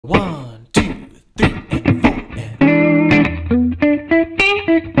1, 2, 3, and 4, and...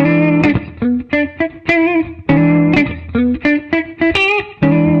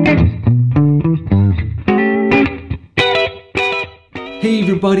 Hey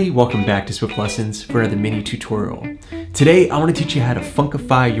everybody, welcome back to Swift Lessons for another mini tutorial. Today I want to teach you how to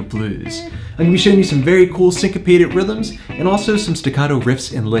funkify your blues. I'm going to be showing you some very cool syncopated rhythms and also some staccato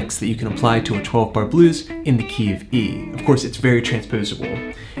riffs and licks that you can apply to a 12-bar blues in the key of E. Of course, it's very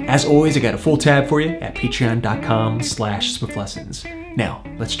transposable. As always, I got a full tab for you at patreon.com/swiftlessons. Now,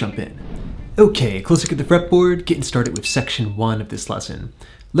 let's jump in. Okay, close look at the fretboard, getting started with section 1 of this lesson.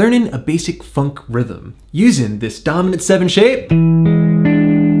 Learning a basic funk rhythm using this dominant 7 shape.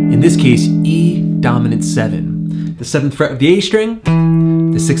 In this case, E dominant 7. The 7th fret of the A string,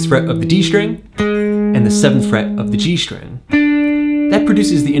 the 6th fret of the D string, and the 7th fret of the G string. That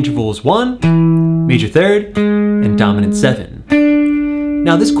produces the intervals 1, major 3rd, and dominant 7.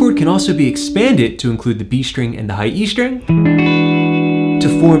 Now this chord can also be expanded to include the B string and the high E string to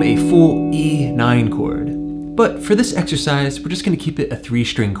form a full E9 chord. But for this exercise, we're just going to keep it a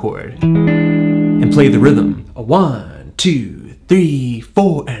 3-string chord and play the rhythm. A 1, 2, 3,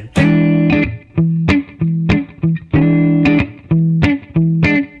 4, and...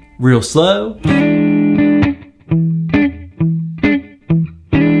 Real slow.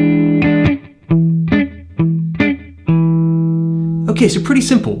 Okay, so pretty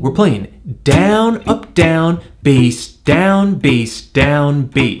simple. We're playing down, up, down, bass, down, bass, down,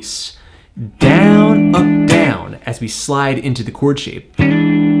 bass. Down, up, down as we slide into the chord shape.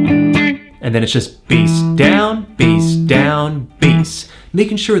 And then it's just bass, down, bass.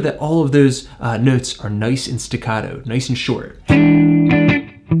 Making sure that all of those notes are nice and staccato, nice and short.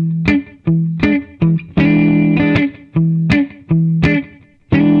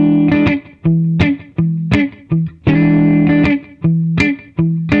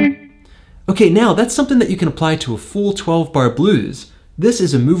 Okay, now that's something that you can apply to a full 12-bar blues. This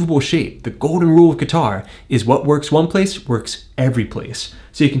is a movable shape. The golden rule of guitar is what works one place, works every place.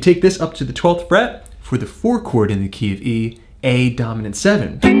 So you can take this up to the 12th fret for the 4 chord in the key of E, A dominant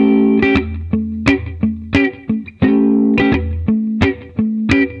 7.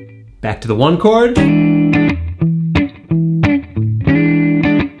 Back to the 1 chord.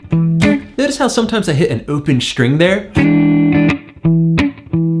 Notice how sometimes I hit an open string there?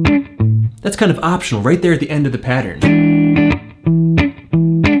 That's kind of optional right there at the end of the pattern.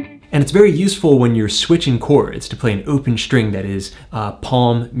 And it's very useful when you're switching chords to play an open string that is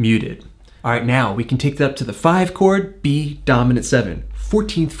palm muted. All right, now we can take that up to the 5 chord, B dominant 7,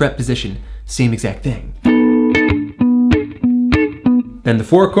 14th fret position, same exact thing. Then the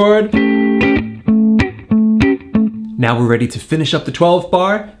 4 chord. Now we're ready to finish up the 12th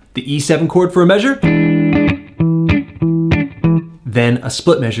bar, the E7 chord for a measure. Then a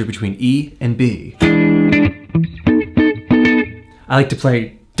split measure between E and B. I like to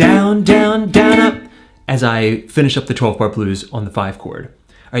play down, down, down, up as I finish up the 12-bar blues on the 5 chord.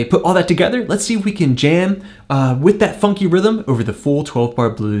 All right, put all that together. Let's see if we can jam with that funky rhythm over the full 12-bar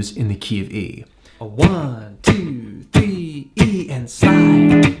blues in the key of E. A 1, 2, 3, E, and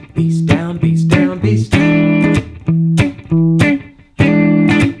slide. Bass down, bass down, bass down.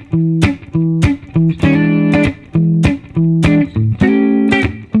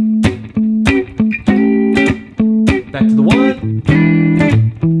 Back to the 1,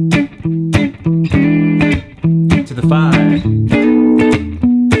 to the 5,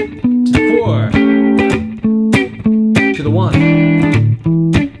 to the 4, to the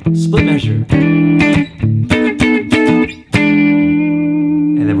 1, split measure,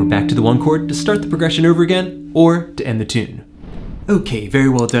 and then we're back to the 1 chord to start the progression over again or to end the tune. Okay, very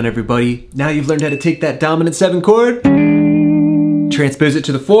well done everybody. Now you've learned how to take that dominant 7 chord, transpose it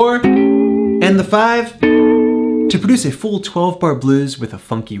to the 4 and the 5, to produce a full 12-bar blues with a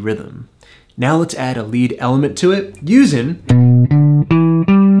funky rhythm. Now let's add a lead element to it using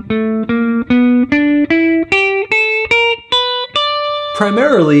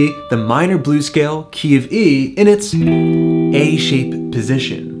primarily the minor blues scale key of E in its A-shape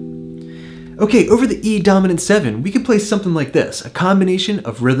position. Okay, over the E dominant 7, we can play something like this, a combination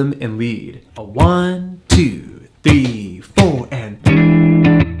of rhythm and lead. A 1, 2, 3, 4, and...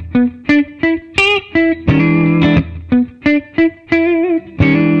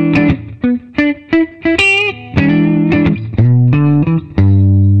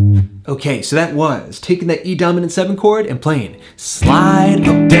 Okay, so that was taking that E dominant 7 chord and playing slide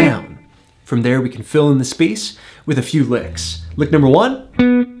up down. From there we can fill in the space with a few licks. Lick number 1.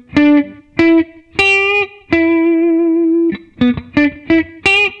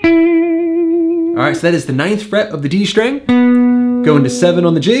 All right, so that is the 9th fret of the D string. go into 7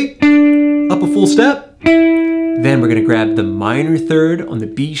 on the G, up a full step. Then we're gonna grab the minor third on the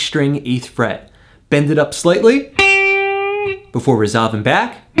B string 8th fret, bend it up slightly before resolving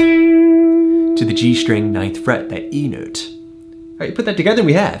back to the G string 9th fret, that E note. All right, put that together and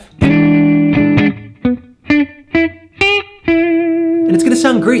we have. And it's gonna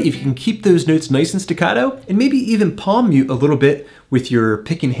sound great if you can keep those notes nice and staccato and maybe even palm mute a little bit with your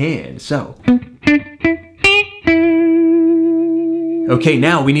pick in hand, so. Okay,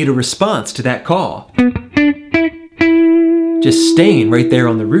 now we need a response to that call. Just staying right there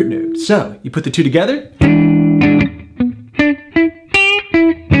on the root note. So, you put the two together.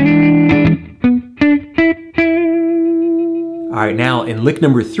 All right, now in lick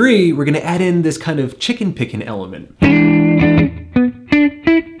number 3, we're gonna add in this kind of chicken picking element.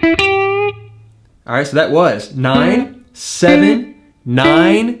 All right, so that was 9, 7,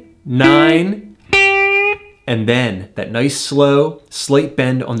 9, 9, and then that nice slow, slight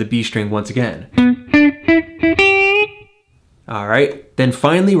bend on the B string once again. All right, then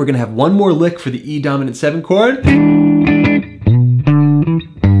finally we're gonna have one more lick for the E dominant 7 chord.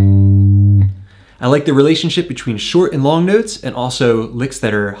 I like the relationship between short and long notes and also licks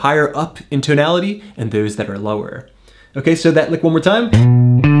that are higher up in tonality and those that are lower. Okay, so that lick one more time.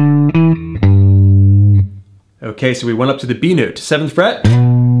 Okay, so we went up to the B note, 7th fret,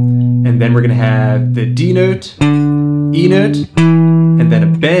 and then we're gonna have the D note, E note, and then a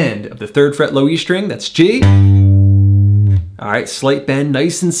bend of the 3rd fret low E string, that's G. All right, slight bend,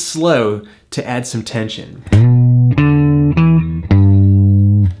 nice and slow to add some tension.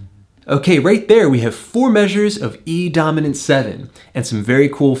 Okay, right there we have 4 measures of E dominant 7 and some very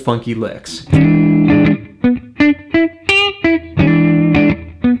cool funky licks.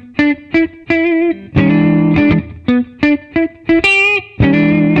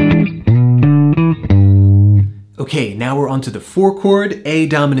 Okay, now we're on to the 4 chord A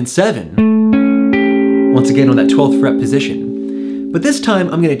dominant 7. Once again on that 12th fret position. But this time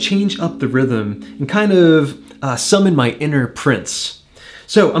I'm gonna change up the rhythm and kind of summon my inner Prince.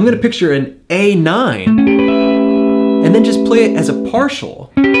 So I'm gonna picture an A9 and then just play it as a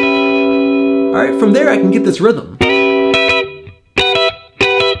partial. All right, from there I can get this rhythm.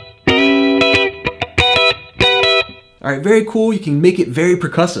 All right, very cool. You can make it very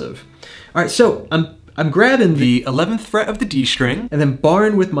percussive. All right, so I'm grabbing the 11th fret of the D string and then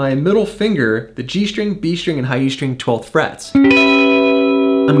barring with my middle finger the G string, B string, and high E string 12th frets.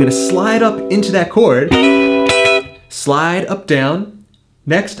 I'm gonna slide up into that chord, slide up, down.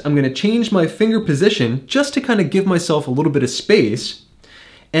 Next, I'm gonna change my finger position just to kind of give myself a little bit of space.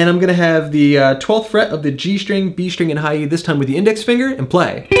 And I'm gonna have the 12th fret of the G string, B string, and high E, this time with the index finger, and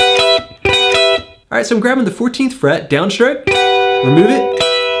play. All right, so I'm grabbing the 14th fret, downstroke, remove it,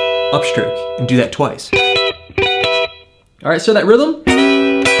 upstroke, and do that twice. All right, so that rhythm,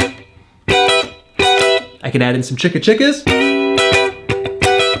 I can add in some chicka chickas.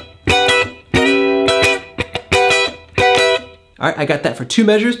 All right, I got that for 2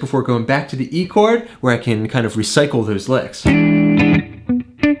 measures before going back to the E chord where I can kind of recycle those licks.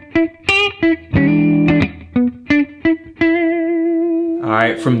 All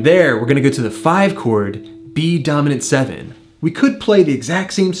right, from there, we're gonna go to the 5 chord, B dominant 7. We could play the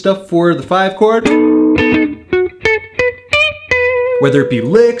exact same stuff for the 5 chord, whether it be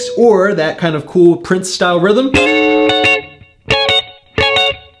licks or that kind of cool Prince style rhythm.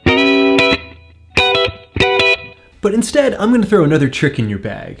 But instead, I'm gonna throw another trick in your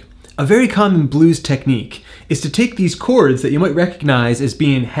bag. A very common blues technique is to take these chords that you might recognize as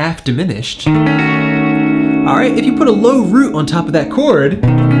being half diminished. All right, if you put a low root on top of that chord,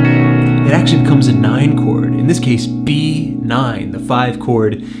 it actually becomes a 9 chord. In this case, B9, the 5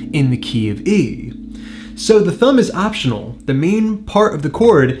 chord in the key of E. So the thumb is optional. The main part of the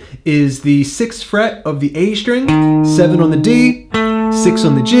chord is the 6th fret of the A string, 7 on the D, 6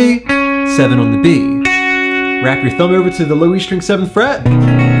 on the G, 7 on the B. Wrap your thumb over to the low E string 7th fret,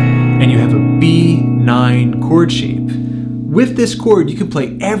 and you have a B9 chord shape. With this chord, you can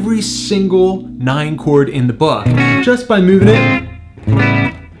play every single 9 chord in the book just by moving it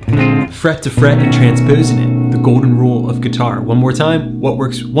fret to fret and transposing it. The golden rule of guitar. One more time, what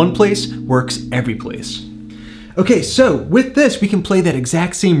works one place works every place. Okay, so with this, we can play that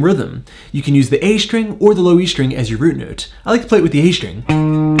exact same rhythm. You can use the A string or the low E string as your root note. I like to play it with the A string.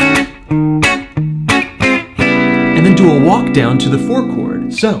 And then do a walk down to the 4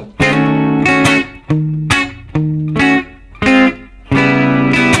 chord. So.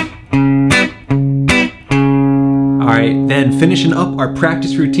 Alright, then finishing up our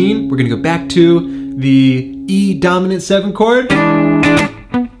practice routine, we're gonna go back to the E dominant 7 chord,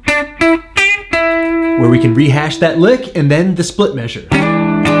 where we can rehash that lick and then the split measure.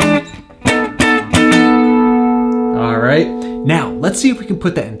 All right, now let's see if we can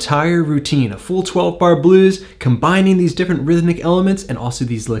put that entire routine, a full 12-bar blues, combining these different rhythmic elements and also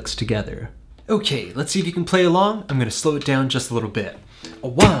these licks together. Okay, let's see if you can play along. I'm gonna slow it down just a little bit.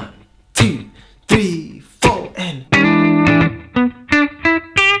 1, 2, 3, 4, and...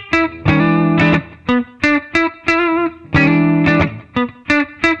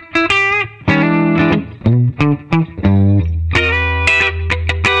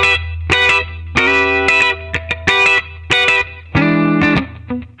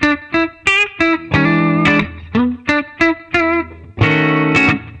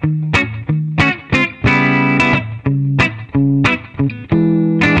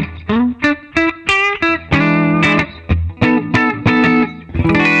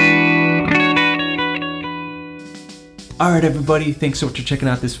 Alright everybody, thanks so much for checking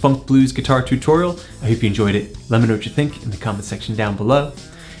out this funk blues guitar tutorial. I hope you enjoyed it. Let me know what you think in the comment section down below.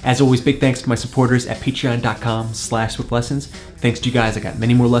 As always, big thanks to my supporters at patreon.com/swiftlessons. Thanks to you guys, I got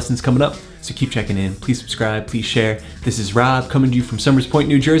many more lessons coming up, so keep checking in. Please subscribe, please share. This is Rob coming to you from Summers Point,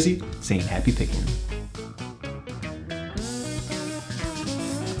 New Jersey, saying happy picking.